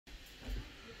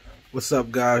What's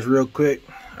up, guys? Real quick,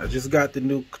 I just got the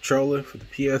new controller for the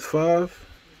PS5.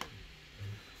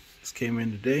 This came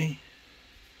in today,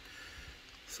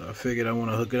 so I figured I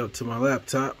want to hook it up to my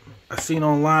laptop. I seen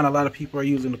online a lot of people are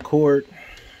using the cord,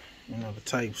 the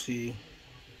Type C,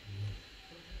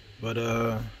 but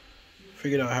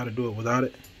figured out how to do it without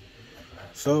it.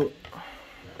 So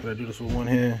I'm gonna do this with one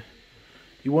hand.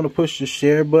 You want to push the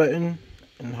share button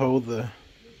and hold the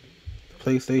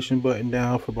PlayStation button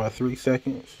down for about 3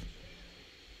 seconds.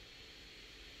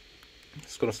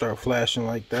 It's gonna start flashing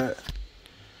like that.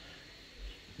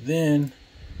 Then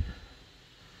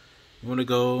you want to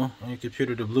go on your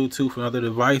computer to Bluetooth and other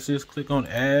devices. Click on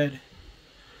Add.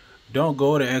 Don't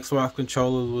go to Xbox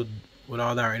controllers with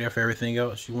all that right there for everything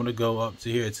else. You want to go up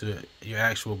to here to your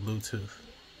actual Bluetooth.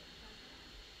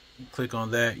 Click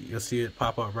on that. You'll see it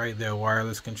pop up right there,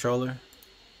 wireless controller.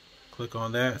 Click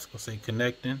on that. It's gonna say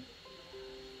connecting.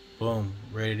 Boom,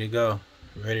 ready to go.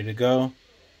 Ready to go.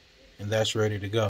 And that's ready to go.